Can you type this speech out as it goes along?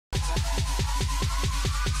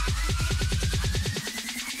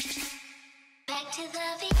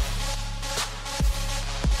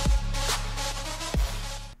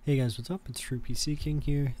Hey guys, what's up? It's True PC King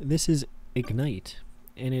here. This is Ignite,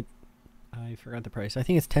 and I forgot the price. I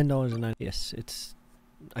think it's $10.99. Yes,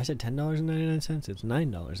 I said $10.99. It's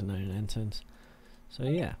 $9.99. So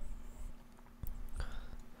yeah.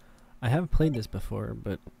 I have played this before,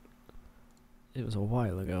 but it was a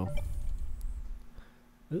while ago.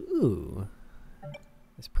 Ooh.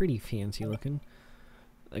 It's pretty fancy looking.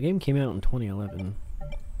 The game came out in 2011.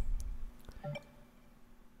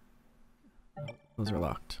 Those are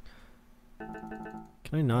locked.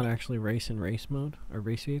 Can I not actually race in race mode? Or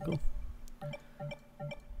race vehicle?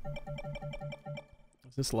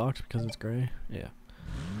 Is this locked because it's gray? Yeah.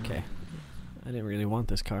 Okay. I didn't really want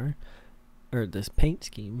this car. Or this paint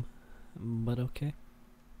scheme. But okay.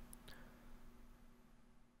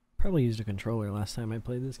 Probably used a controller last time I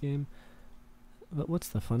played this game. But what's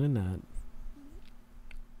the fun in that?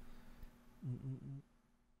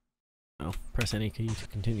 Oh, press any key to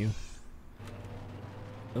continue.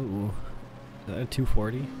 Oh, is that a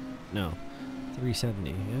 240? No,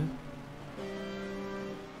 370,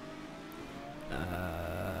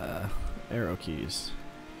 yeah? Arrow keys.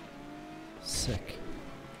 Sick.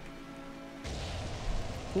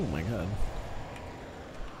 Oh my god.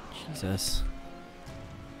 Jesus.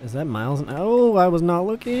 Is that miles an hour? Oh, I was not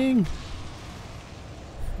looking!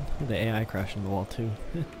 The AI crashed in the wall too.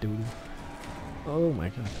 Dude. Oh my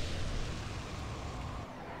god.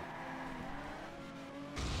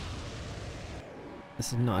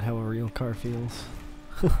 This is not how a real car feels.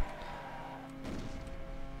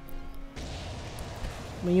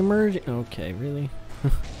 My emerging. Okay, really?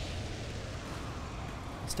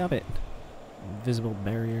 Stop it. Invisible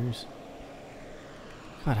barriers.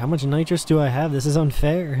 God, how much nitrous do I have? This is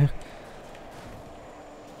unfair.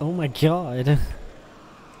 Oh my god.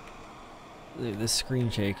 Dude, this screen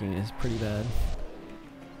shaking is pretty bad.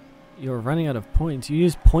 You're running out of points. You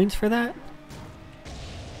use points for that?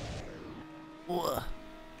 Ugh.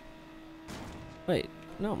 Wait,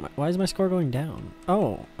 no, why is my score going down?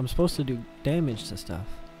 Oh, I'm supposed to do damage to stuff.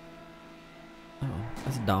 Oh,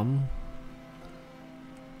 that's dumb.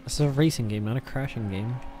 This is a racing game, not a crashing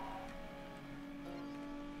game.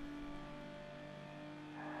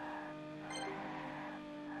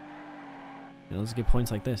 Yeah, let's get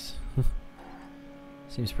points like this.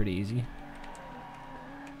 Seems pretty easy.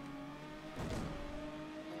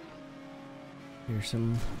 Here's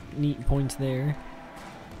some neat points there.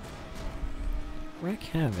 Wreck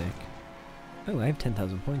Havoc. Oh, I have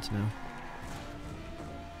 10,000 points now.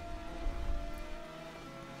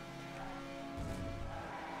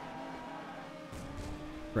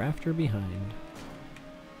 Rafter behind.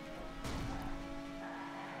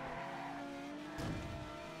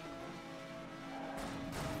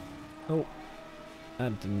 Oh,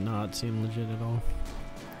 that did not seem legit at all.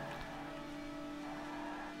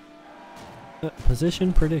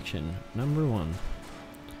 Position prediction, number 1.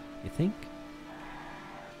 You think?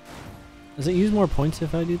 Does it use more points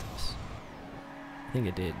if I do this? I think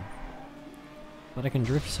it did. But I can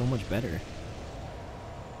drift so much better.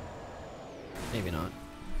 Maybe not.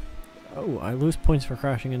 Oh, I lose points for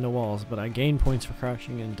crashing into walls, but I gain points for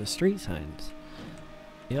crashing into street signs.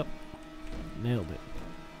 Yep. Nailed it.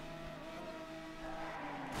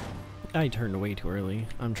 I turned way too early.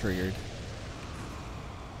 I'm triggered.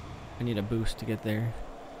 I need a boost to get there.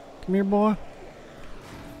 Come here, boy.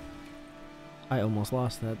 I almost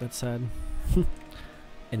lost that. That's sad.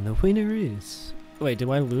 And the winner is... Wait,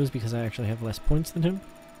 do I lose because I actually have less points than him?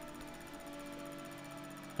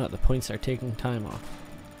 Oh, the points are taking time off.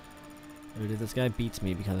 Dude, this guy beats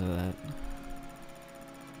me because of that.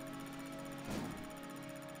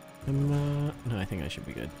 No, I think I should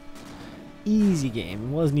be good. Easy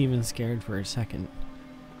game. Wasn't even scared for a second.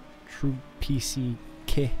 True PC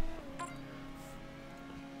K.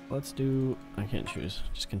 Let's do... I can't choose.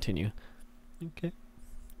 Just continue. Okay.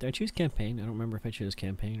 Did I choose campaign? I don't remember if I chose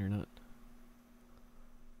campaign or not.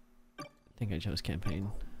 I think I chose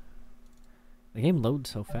campaign. The game loads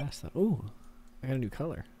so fast though. Ooh, I got a new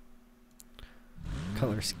color.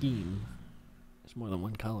 Color scheme. There's more than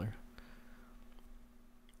one color.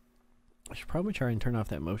 I should probably try and turn off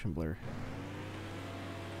that motion blur.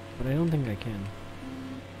 But I don't think I can.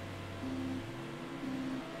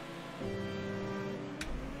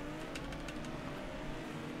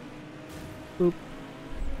 Oop.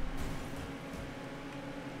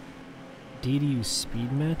 DDU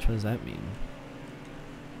speed match? What does that mean?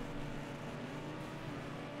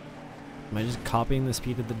 Am I just copying the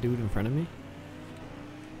speed of the dude in front of me?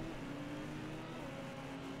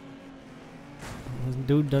 This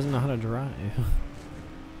dude doesn't know how to drive.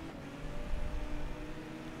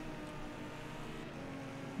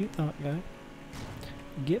 You thought, guy.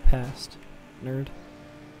 Get past, nerd.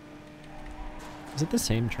 Is it the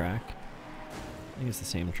same track? I think it's the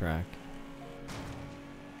same track.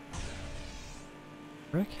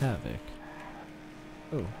 Wreck Havoc.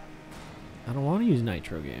 Oh. I don't want to use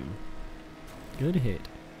Nitro Game. Good hit.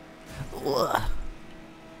 Ugh.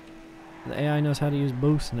 The AI knows how to use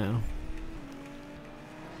boost now.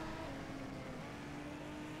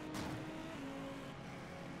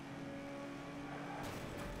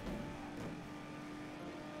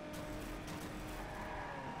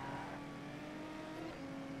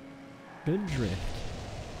 Good drift.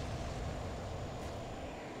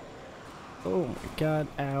 Oh my god,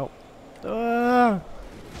 ow. Ah!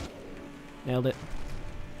 Nailed it.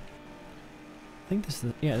 I think this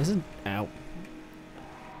is, yeah, this is, ow.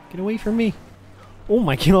 Get away from me. Oh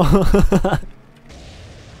my god.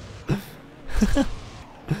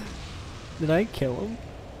 Did I kill him?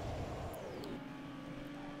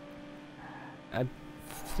 I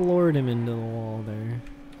floored him into the wall there.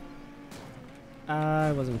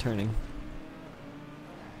 I wasn't turning.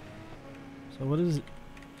 So what is...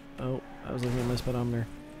 Oh, I was looking at my speedometer.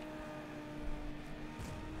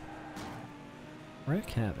 Wreck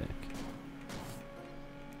Havoc.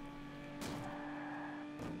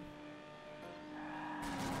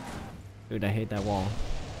 Dude, I hate that wall.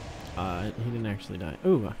 He didn't actually die.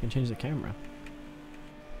 Ooh, I can change the camera.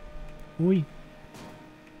 Wee.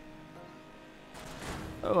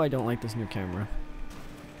 Oh, I don't like this new camera.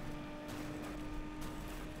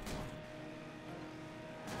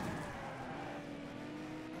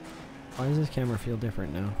 Why does this camera feel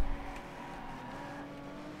different now?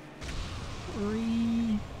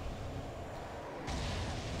 Wee.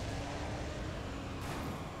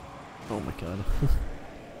 Oh my god.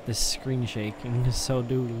 This screen shaking is so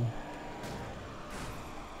doodle.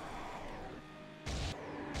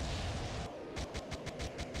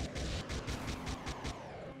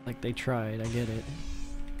 Like they tried, I get it.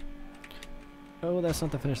 Oh, that's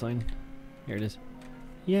not the finish line. Here it is.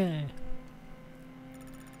 Yeah.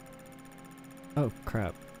 Oh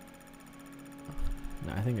crap.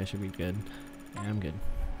 No, I think I should be good. Yeah, I'm good.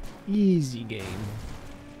 Easy game.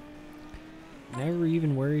 Never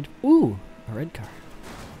even worried. Ooh, a red car.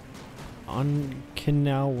 On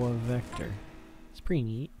Kanawa Vector. It's pretty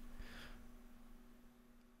neat.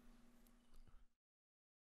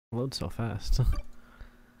 Load so fast.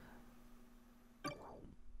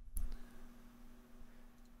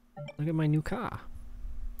 Look at my new car.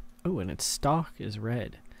 Oh, and its stock is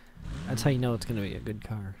red. That's how you know it's gonna be a good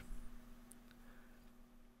car.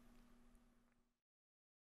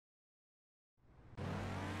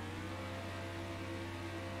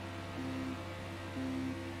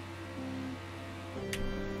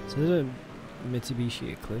 So this is a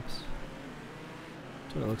Mitsubishi Eclipse.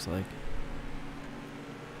 That's what it looks like.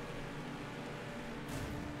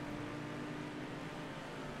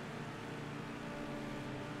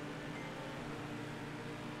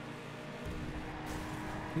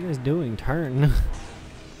 What are you guys doing? Turn.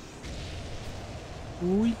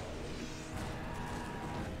 Ooh.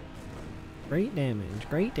 Great damage,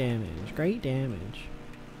 great damage, great damage.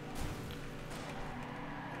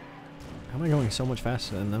 How am I going so much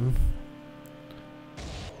faster than them?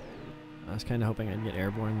 I was kind of hoping I'd get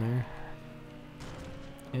airborne there.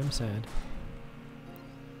 I'm sad.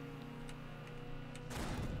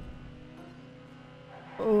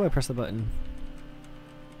 Oh, I pressed the button.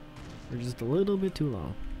 We're just a little bit too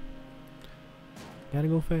long. Gotta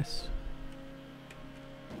go fast.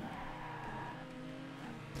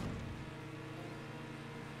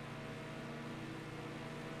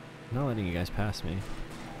 Not letting you guys pass me.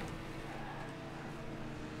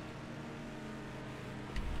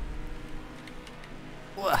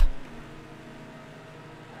 Wah.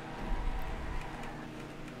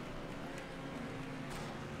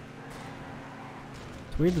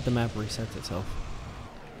 It's weird that the map resets itself.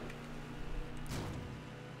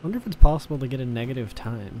 I wonder if it's possible to get a negative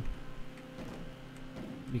time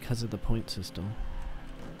because of the point system.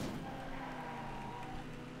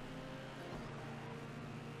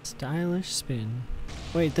 Stylish spin.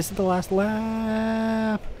 Wait, this is the last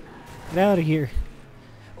lap! Get out of here!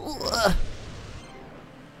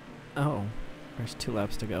 Oh, there's 2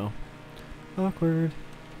 laps to go. Awkward.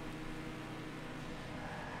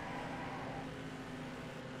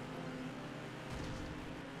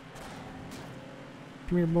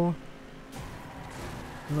 Come here, boy. I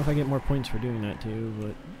don't know if I get more points for doing that too,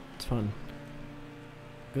 but it's fun.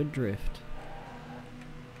 Good drift.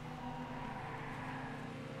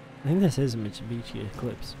 I think this is a Mitsubishi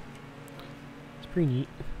Eclipse. It's pretty neat.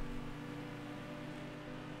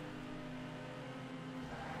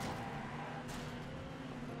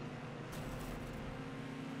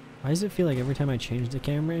 Why does it feel like every time I change the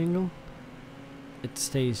camera angle, it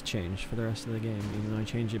stays changed for the rest of the game, even though I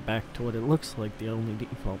change it back to what it looks like, the only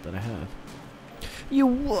default that I have.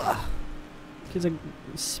 Because a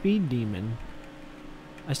speed demon.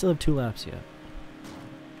 I still have 2 laps yet.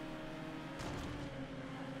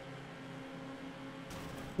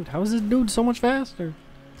 Dude, how is this dude so much faster?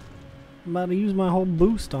 I'm about to use my whole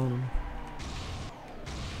boost on him.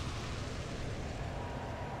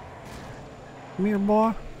 Come here,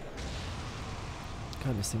 boy.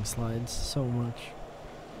 God, this thing slides so much.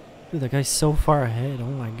 Dude, that guy's so far ahead. Oh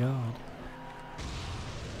my god.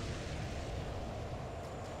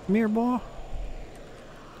 Come here, boy.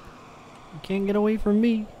 You can't get away from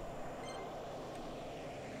me.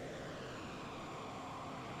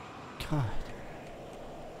 God.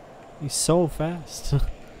 He's so fast.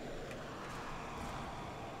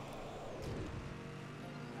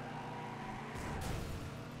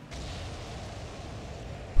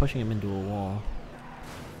 Pushing him into a wall.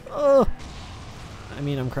 Oh! I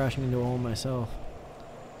mean, I'm crashing into a wall myself.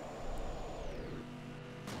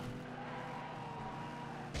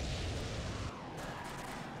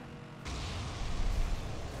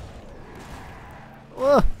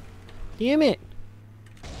 Oh! Damn it!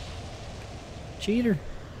 Cheater.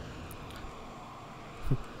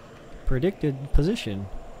 Predicted position.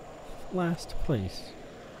 Last place.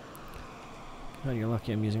 God, you're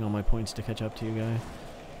lucky I'm using all my points to catch up to you, guy.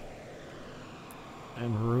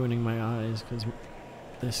 I'm ruining my eyes because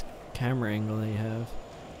this camera angle they have.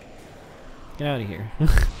 Get out of here.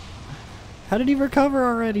 How did he recover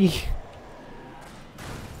already?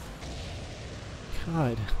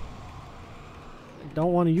 God. I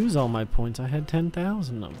don't want to use all my points. I had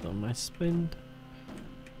 10,000 of them. I spent...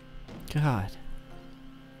 God.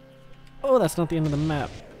 Oh, that's not the end of the map.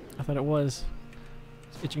 I thought it was.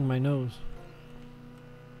 It's itching my nose.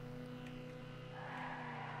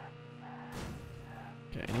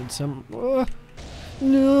 Okay, I need some...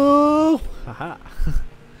 no! Haha.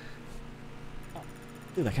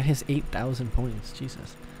 Dude, that guy has 8,000 points.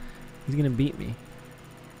 Jesus. He's gonna beat me.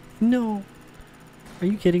 No! Are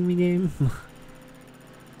you kidding me, game?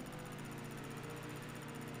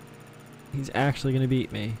 He's actually gonna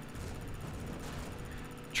beat me.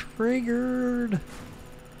 Triggered!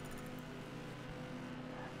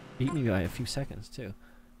 Beat me by a few seconds, too.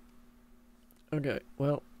 Okay,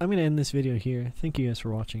 well, I'm gonna end this video here. Thank you guys for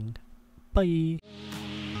watching. Bye!